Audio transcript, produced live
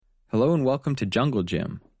Hello and welcome to Jungle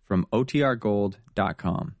Gym from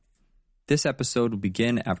OTRGold.com. This episode will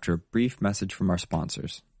begin after a brief message from our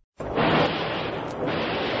sponsors.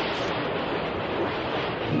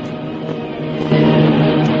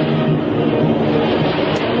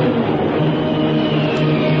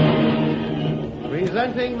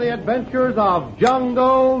 Presenting the adventures of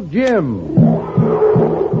Jungle Jim.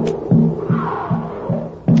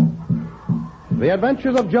 The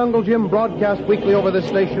adventures of Jungle Jim, broadcast weekly over this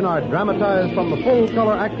station, are dramatized from the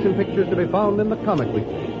full-color action pictures to be found in the Comic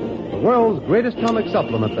Weekly, the world's greatest comic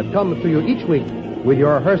supplement that comes to you each week with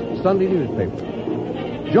your Hearst Sunday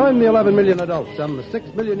newspaper. Join the 11 million adults and the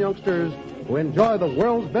 6 million youngsters who enjoy the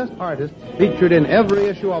world's best artists featured in every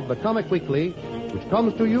issue of the Comic Weekly, which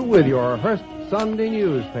comes to you with your Hearst Sunday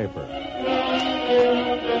newspaper.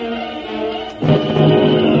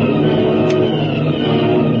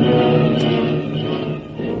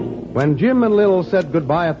 When Jim and Lil said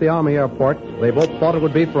goodbye at the Army airport, they both thought it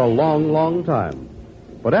would be for a long, long time.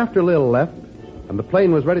 But after Lil left and the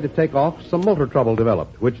plane was ready to take off, some motor trouble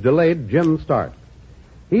developed, which delayed Jim's start.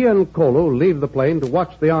 He and Kolu leave the plane to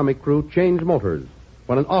watch the Army crew change motors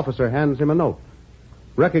when an officer hands him a note.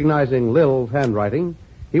 Recognizing Lil's handwriting,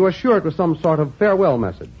 he was sure it was some sort of farewell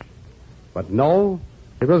message. But no,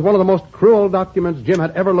 it was one of the most cruel documents Jim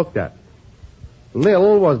had ever looked at.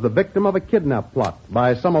 Lil was the victim of a kidnap plot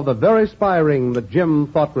by some of the very spy ring that Jim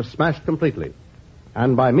thought was smashed completely.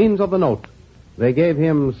 And by means of the note, they gave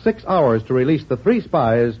him 6 hours to release the 3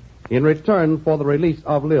 spies in return for the release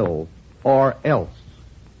of Lil, or else.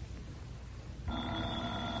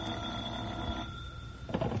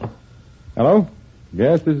 Hello?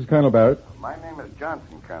 Yes, this is Colonel Barrett. My name is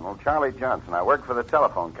Johnson, Colonel. Charlie Johnson. I work for the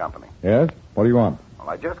telephone company. Yes? What do you want? Well,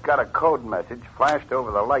 I just got a code message flashed over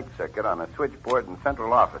the light circuit on a switchboard in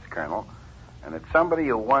central office, Colonel. And it's somebody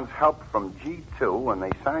who wants help from G2 when they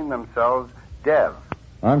sign themselves Dev.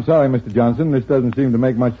 I'm sorry, Mr. Johnson. This doesn't seem to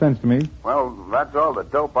make much sense to me. Well, that's all the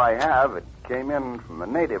dope I have. It came in from the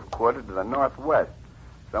native quarter to the northwest.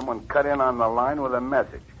 Someone cut in on the line with a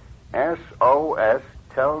message. SOS,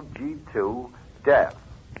 tell G2, Dev.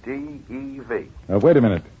 D-E-V. Wait a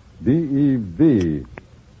minute. D-E-V.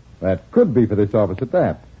 That could be for this office at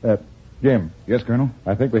that. Jim. Yes, Colonel?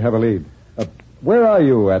 I think we have a lead. Where are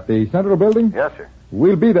you? At the Central Building? Yes, sir.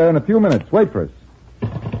 We'll be there in a few minutes. Wait for us.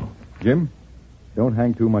 Jim, don't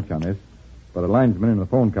hang too much on this, but a linesman in the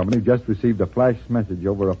phone company just received a flash message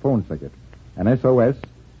over a phone circuit. An SOS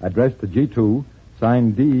addressed to G2,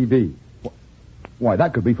 signed D-E-V. Why,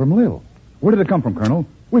 that could be from Lil. Where did it come from, Colonel?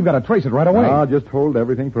 We've got to trace it right away. Now, just hold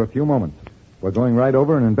everything for a few moments. We're going right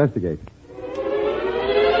over and investigate.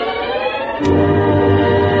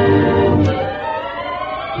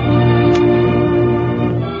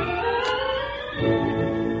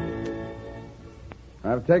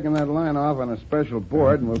 I've taken that line off on a special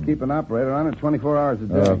board, and we'll keep an operator on it 24 hours a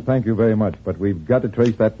day. Thank you very much, but we've got to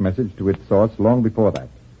trace that message to its source long before that.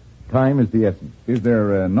 Time is the essence. Is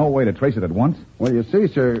there no way to trace it at once? Well, you see,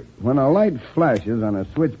 sir, when a light flashes on a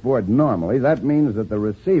switchboard normally, that means that the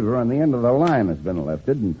receiver on the end of the line has been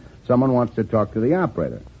lifted and someone wants to talk to the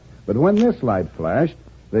operator. But when this light flashed,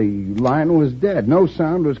 the line was dead. No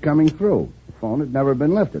sound was coming through. The phone had never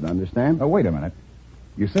been lifted, understand? Oh, wait a minute.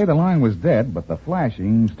 You say the line was dead, but the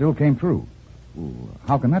flashing still came through. Ooh,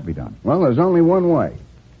 how can that be done? Well, there's only one way.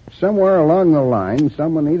 Somewhere along the line,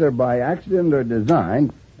 someone either by accident or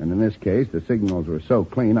design, and in this case, the signals were so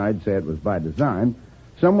clean, I'd say it was by design,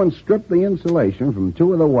 someone stripped the insulation from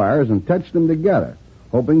 2 of the wires and touched them together,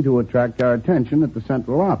 hoping to attract our attention at the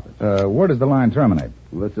central office. Where does the line terminate?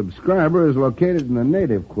 Well, the subscriber is located in the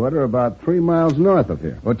native quarter about 3 miles north of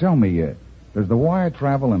here. Well, tell me, does the wire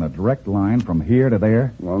travel in a direct line from here to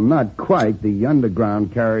there? Well, not quite. The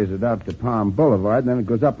underground carries it out to Palm Boulevard, then it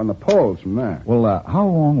goes up on the poles from there. Well, how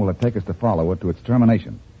long will it take us to follow it to its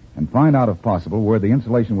termination? And find out, if possible, where the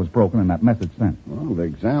insulation was broken and that message sent. Well, to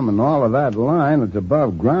examine all of that line that's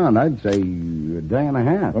above ground, I'd say a day and a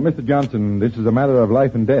half. Well, Mr. Johnson, this is a matter of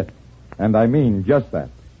life and death. And I mean just that.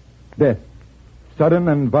 Death. Sudden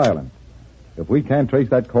and violent. If we can't trace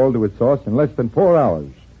that call to its source in less than 4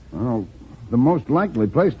 hours. Well, the most likely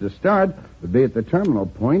place to start would be at the terminal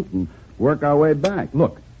point and work our way back.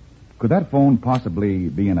 Look, could that phone possibly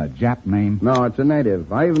be in a Jap name? No, it's a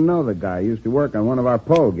native. I even know the guy. He used to work on one of our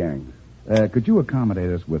pole gangs. Could you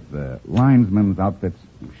accommodate us with linesmen's outfits?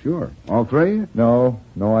 Sure. All 3? No,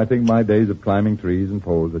 I think my days of climbing trees and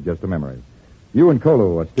poles are just a memory. You and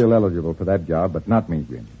Kolu are still eligible for that job, but not me,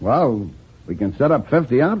 Jim. Well, we can set up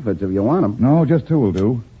 50 outfits if you want them. No, just 2 will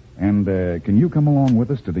do. And can you come along with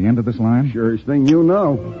us to the end of this line? Surest thing you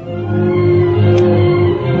know.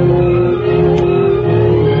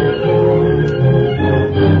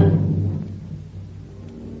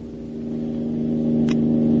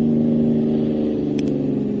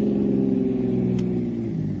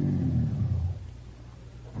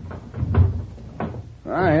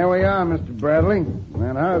 you are, Mr. Bradley.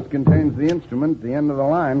 That house contains the instrument at the end of the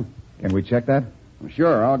line. Can we check that?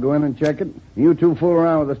 Sure, I'll go in and check it. You two fool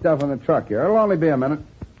around with the stuff in the truck here. It'll only be a minute.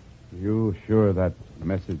 You sure that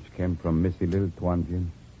message came from Missy Little Tuan,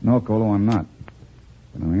 Jim? No, Colo, I'm not.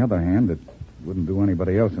 But on the other hand, it wouldn't do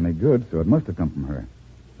anybody else any good, so it must have come from her.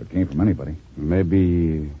 If it came from anybody.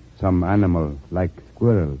 Maybe some animal, like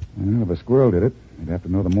squirrel. Well, if a squirrel did it, they'd have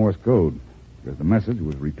to know the Morse code, because the message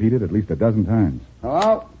was repeated at least a dozen times.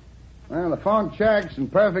 Hello? Well, the phone check's in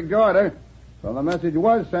perfect order. So the message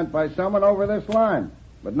was sent by someone over this line,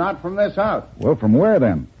 but not from this house. Well, from where,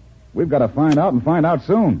 then? We've got to find out and find out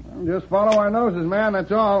soon. Well, just follow our noses, man,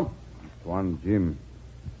 that's all. Tuan, Jim,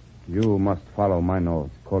 you must follow my nose.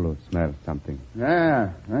 Kolo smells something.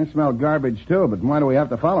 Yeah, I smell garbage, too, but why do we have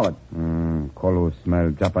to follow it? Kolo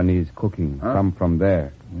smell Japanese cooking. Huh? Come from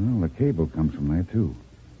there. Well, the cable comes from there, too.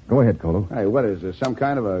 Go ahead, Colo. Hey, what is this, some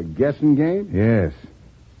kind of a guessing game? Yes.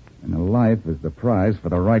 And a life is the prize for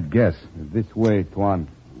the right guess. This way, Tuan.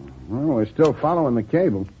 Well, we're still following the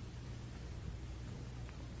cable.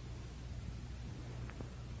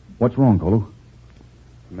 What's wrong, Colo?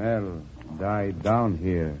 Smell died down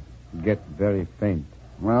here. Get very faint.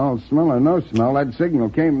 Well, smell or no smell, that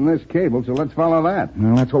signal came from this cable, so let's follow that.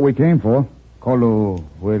 Well, that's what we came for. Kolo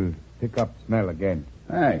will pick up smell again.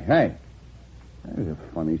 Hey. There's a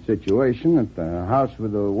funny situation at the house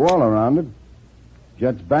with the wall around it.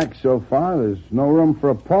 Jets back so far, there's no room for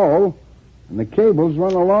a pole, and the cables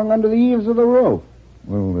run along under the eaves of the roof.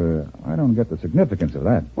 Well, I don't get the significance of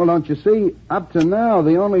that. Well, don't you see? Up to now,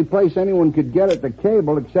 the only place anyone could get at the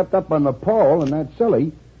cable, except up on the pole, and that's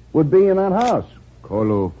silly, would be in that house.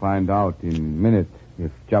 Kolo find out in minute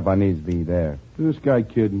if Japanese be there. Is this guy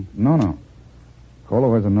kidding? No.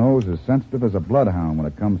 Colo has a nose as sensitive as a bloodhound when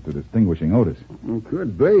it comes to distinguishing odors. It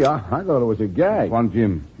could be. I thought it was a gag. Tuan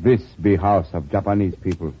Jim, this be house of Japanese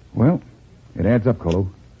people. Well, it adds up, Colo.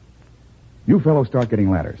 You fellows start getting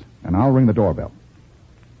ladders, and I'll ring the doorbell.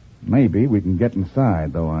 Maybe we can get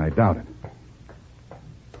inside, though I doubt it.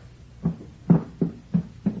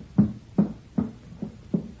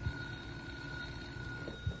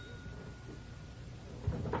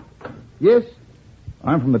 Yes?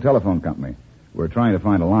 I'm from the telephone company. We're trying to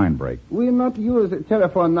find a line break. We not use a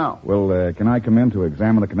telephone now. Well, can I come in to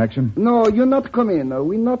examine the connection? No, you not come in.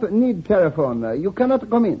 We not need telephone. You cannot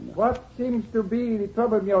come in. What seems to be the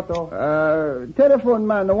trouble, Myoto? Telephone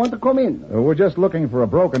man, want to come in. We're just looking for a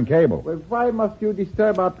broken cable. Well, why must you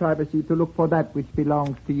disturb our privacy to look for that which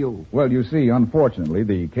belongs to you? Well, you see, unfortunately,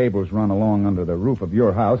 the cables run along under the roof of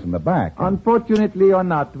your house in the back. Unfortunately or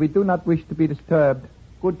not, we do not wish to be disturbed.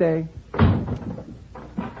 Good day.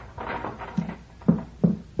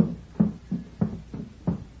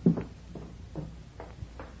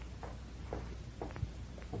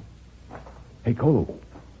 Hey, Colo,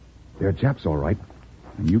 they're Japs, all right.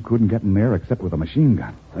 And you couldn't get in there except with a machine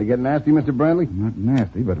gun. They get nasty, Mr. Bradley? Not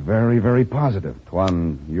nasty, but very, very positive.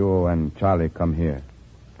 Tuan, you and Charlie come here.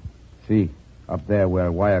 See, up there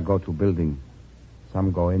where wire go to building.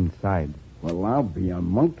 Some go inside. Well, I'll be a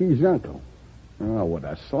monkey's uncle. Oh, what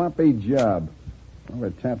a sloppy job.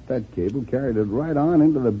 Whoever tapped that cable carried it right on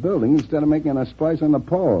into the building instead of making a splice on the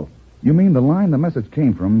pole. You mean the line the message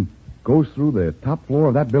came from goes through the top floor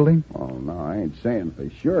of that building? Oh, no, I ain't saying for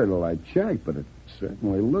sure till I check, but it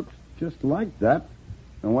certainly looks just like that.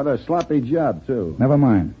 And what a sloppy job, too. Never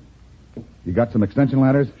mind. You got some extension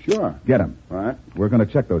ladders? Sure. Get them. Right. We're going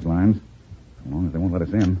to check those lines, as long as they won't let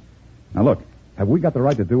us in. Now, look, have we got the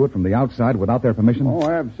right to do it from the outside without their permission? Oh,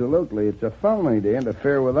 absolutely. It's a felony to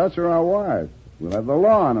interfere with us or our wives. We'll have the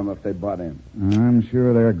law on them if they butt in. I'm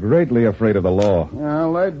sure they're greatly afraid of the law.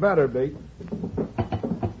 Well, they'd better be.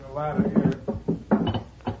 Ladder here.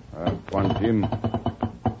 Tuan Jim,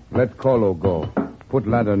 let Kolo go. Put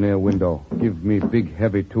ladder near window. Give me big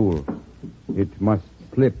heavy tool. It must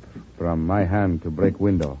slip from my hand to break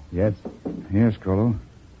window. Yes? Yes, Colo.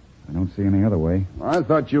 I don't see any other way. I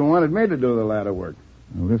thought you wanted me to do the ladder work.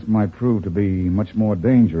 Well, this might prove to be much more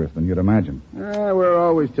dangerous than you'd imagine. We're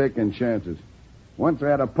always taking chances. Once I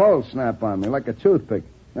had a pole snap on me like a toothpick.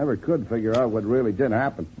 Never could figure out what really did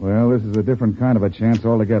happen. Well, this is a different kind of a chance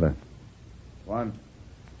altogether. Tuan,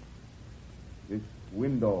 this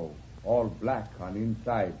window all black on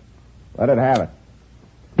inside. Let it have it.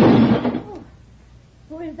 Oh,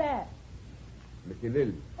 who is that? Missy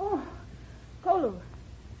Lil. Oh, Kolo.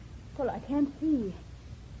 Kolo, I can't see.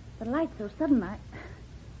 The light's so sudden,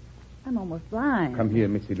 I'm almost blind. Come here,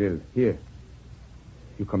 Missy Lil. Here.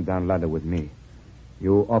 You come down ladder with me.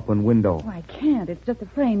 You open window. Oh, I can't. It's just a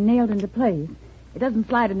frame nailed into place. It doesn't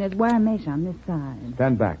slide, and there's wire mesh on this side.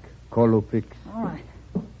 Stand back. Kolo fix. All right.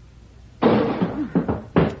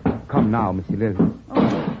 Come now, Missy Lil.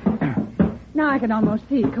 Oh. Now I can almost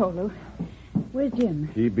see Kolu. Where's Jim?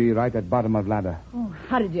 He be right at bottom of ladder. Oh,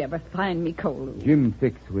 how did you ever find me, Kolu? Jim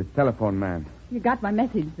fix with telephone man. You got my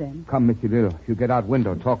message then. Come, Missy Lil. You get out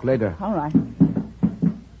window. Talk later. All right.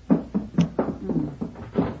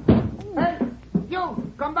 Hey,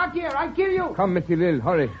 you! Come back here. I'll kill you. Come, Missy Lil.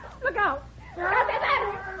 Hurry. Look out!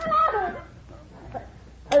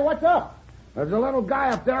 Hey, what's up? There's a little guy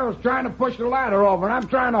up there who's trying to push the ladder over, and I'm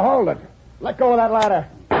trying to hold it. Let go of that ladder.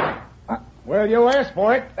 Well, you asked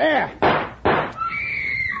for it. There.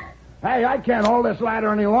 Hey, I can't hold this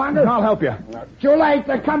ladder any longer. I'll help you. Too late.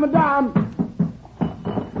 They're coming down.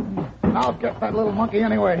 I'll get that little monkey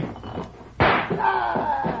anyway.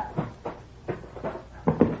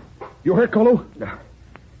 You hurt, Kolu?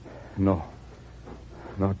 No.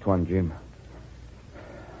 Not one, Jim.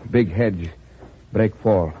 Big hedge. Break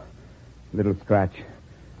fall. Little scratch.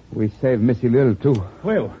 We saved Missy Lil, too.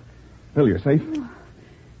 Lil, you're safe?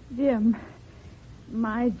 Jim.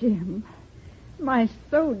 My Jim. My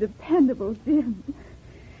so dependable Jim.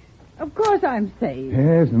 Of course I'm safe.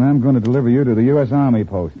 Yes, and I'm going to deliver you to the U.S. Army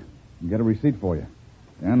post and get a receipt for you.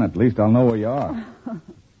 Then at least I'll know where you are.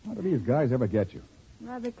 How do these guys ever get you?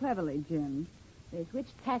 Rather cleverly, Jim. They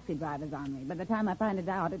switched taxi drivers on me. By the time I found it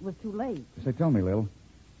out, it was too late. Say, tell me, Lil,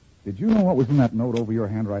 did you know what was in that note over your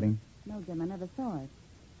handwriting? No, Jim, I never saw it.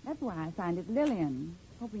 That's why I signed it Lillian,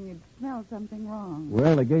 hoping you'd smell something wrong.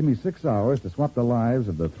 Well, they gave me 6 hours to swap the lives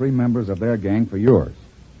of the 3 members of their gang for yours.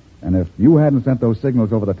 And if you hadn't sent those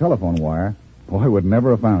signals over the telephone wire, boy, would never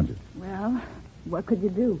have found you. Well, what could you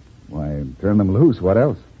do? Why, turn them loose. What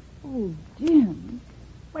else? Oh, Jim.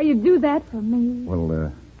 Why, you do that for me?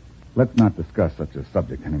 Well, let's not discuss such a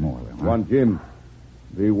subject anymore, Lil. Huh? One, Jim.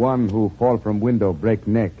 The one who fall from window break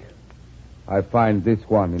neck. I find this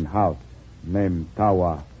one in house. Named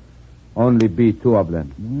Tawa. Only be 2 of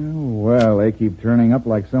them. Well, they keep turning up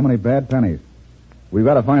like so many bad pennies. We've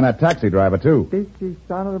got to find that taxi driver, too. This is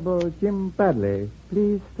Honorable Jim Bradley.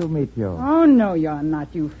 Pleased to meet you. Oh, no, you're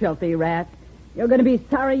not, you filthy rat. You're going to be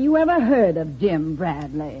sorry you ever heard of Jim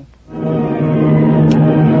Bradley.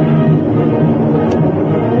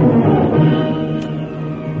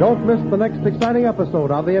 Don't miss the next exciting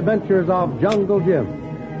episode of The Adventures of Jungle Jim.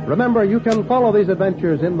 Remember, you can follow these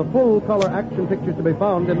adventures in the full-color action pictures to be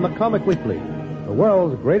found in the Comic Weekly, the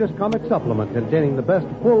world's greatest comic supplement containing the best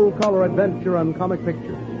full-color adventure and comic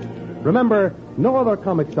pictures. Remember, no other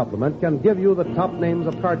comic supplement can give you the top names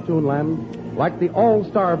of cartoonland like the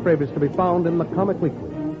all-star favorites to be found in the Comic Weekly.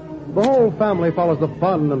 The whole family follows the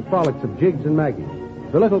fun and frolics of Jiggs and Maggie,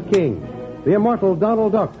 the Little King, the immortal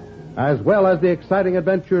Donald Duck, as well as the exciting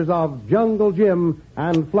adventures of Jungle Jim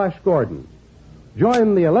and Flash Gordon.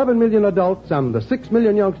 Join the 11 million adults and the 6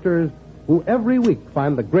 million youngsters who every week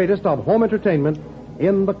find the greatest of home entertainment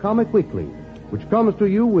in the Comic Weekly, which comes to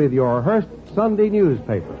you with your Hearst Sunday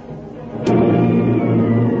newspaper.